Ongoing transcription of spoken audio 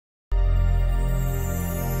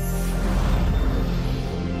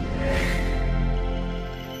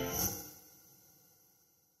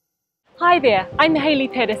Hi there, I'm Hayley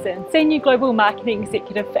Patterson, Senior Global Marketing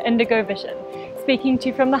Executive for IndigoVision, speaking to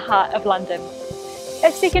you from the heart of London.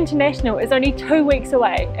 IFSEC International is only 2 weeks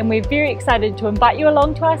away and we're very excited to invite you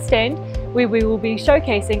along to our stand where we will be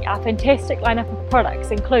showcasing our fantastic lineup of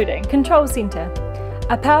products including Control Centre,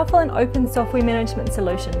 a powerful and open software management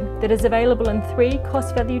solution that is available in 3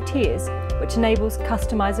 cost-value tiers which enables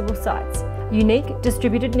customizable sites. Unique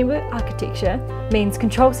distributed network architecture means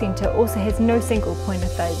Control Centre also has no single point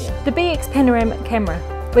of failure. The BX panoramic camera.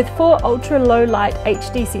 With 4 ultra-low light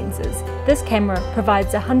HD sensors, this camera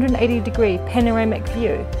provides a 180-degree panoramic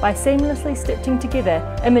view by seamlessly stitching together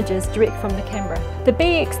images direct from the camera. The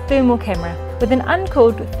BX thermal camera. With an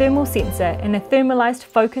uncooled thermal sensor and a thermalized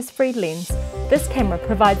focus-free lens, this camera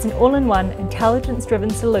provides an all-in-one intelligence-driven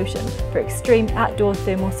solution for extreme outdoor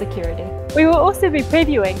thermal security. We will also be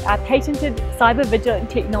previewing our patented cyber vigilant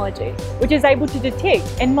technology, which is able to detect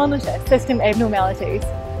and monitor system abnormalities.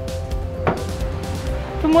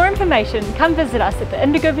 For more information, come visit us at the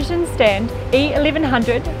IndigoVision stand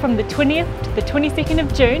E1100 from the 20th to the 22nd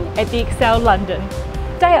of June at the Excel London.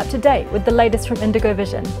 Stay up to date with the latest from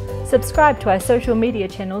IndigoVision. Subscribe to our social media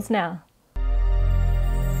channels now.